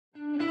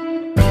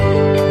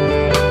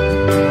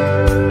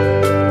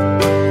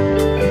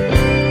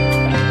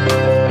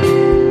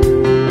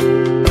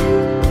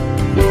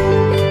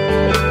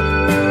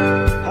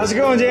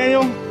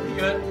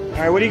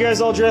What are you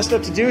guys all dressed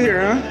up to do here,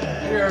 huh?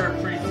 We are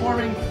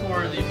performing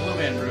for the Blue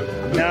Man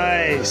Group.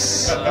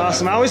 Nice.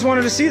 Awesome. I always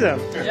wanted to see them.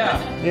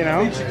 Yeah. You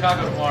know? In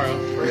Chicago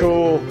tomorrow.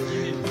 Cool.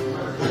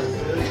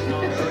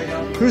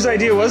 Whose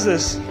idea was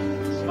this? This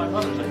is my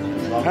mother's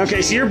idea.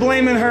 Okay, so you're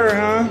blaming her,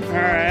 huh? All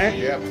right.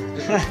 Yep.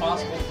 It's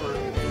responsible for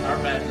our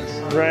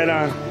madness. Right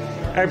on.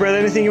 All right, brother,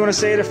 anything you want to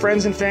say to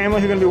friends and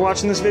family who are going to be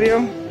watching this video?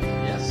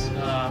 Yes.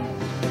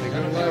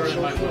 Whatever is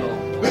my will.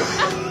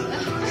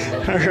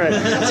 All right.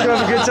 Let's go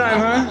have a good time,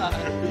 huh?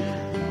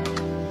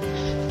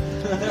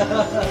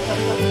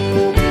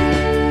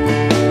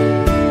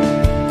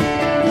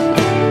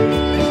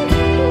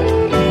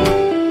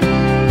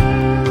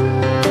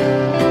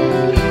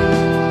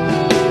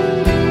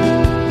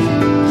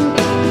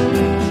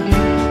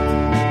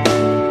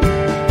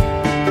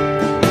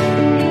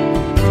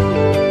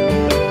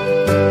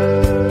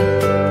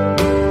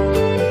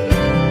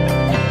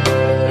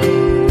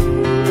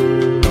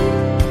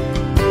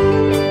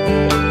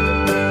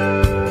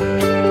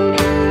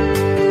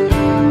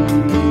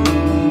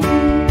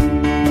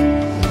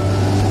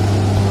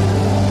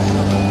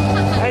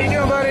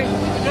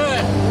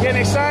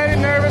 Excited,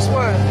 nervous,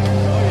 what? Oh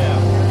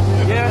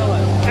yeah.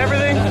 Yeah?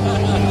 Everything?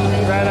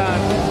 Right on.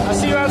 I'll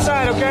see you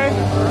outside, okay?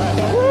 All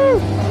right.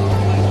 Woo!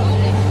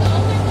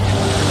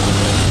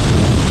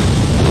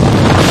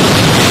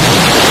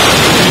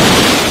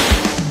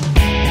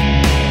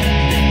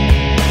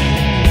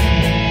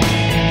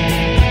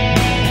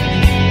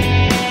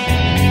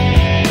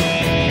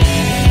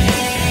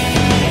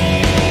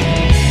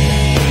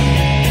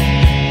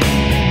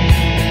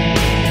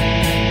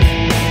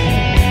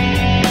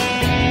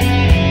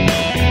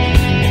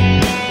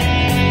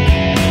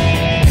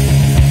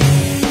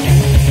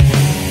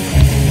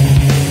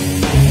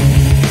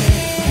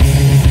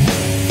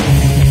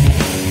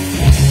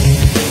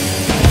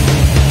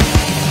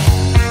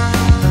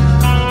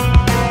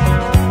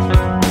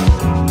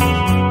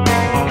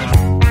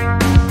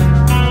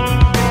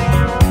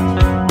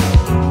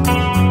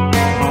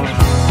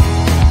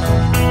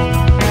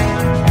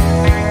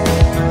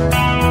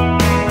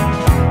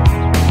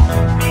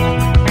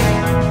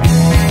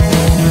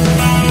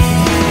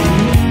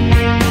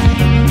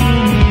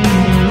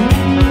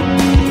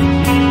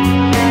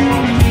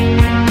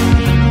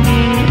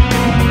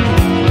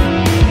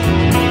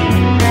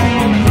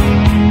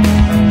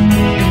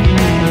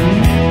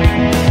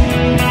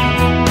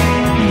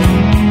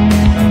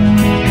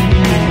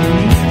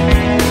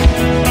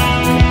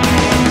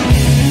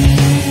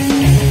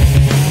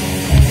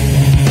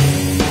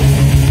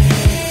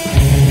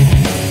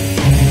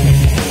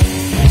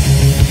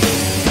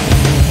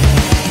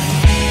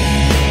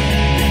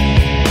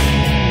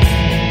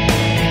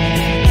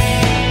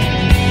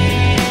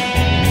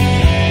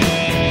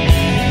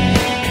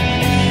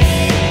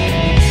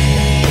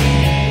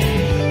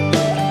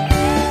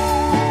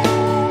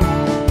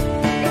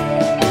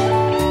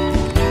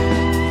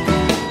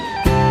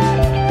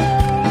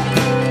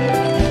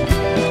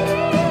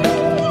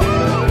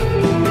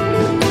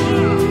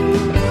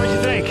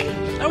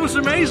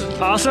 Amazing.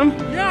 Awesome?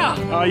 Yeah.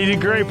 Oh, you did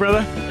great,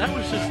 brother. That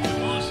was just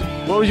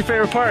awesome. What was your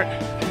favorite part?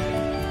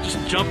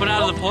 Just jumping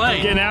out of the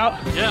plane. Getting out?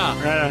 Yeah.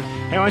 Right on.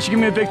 Hey, why don't you give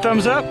me a big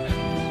thumbs up?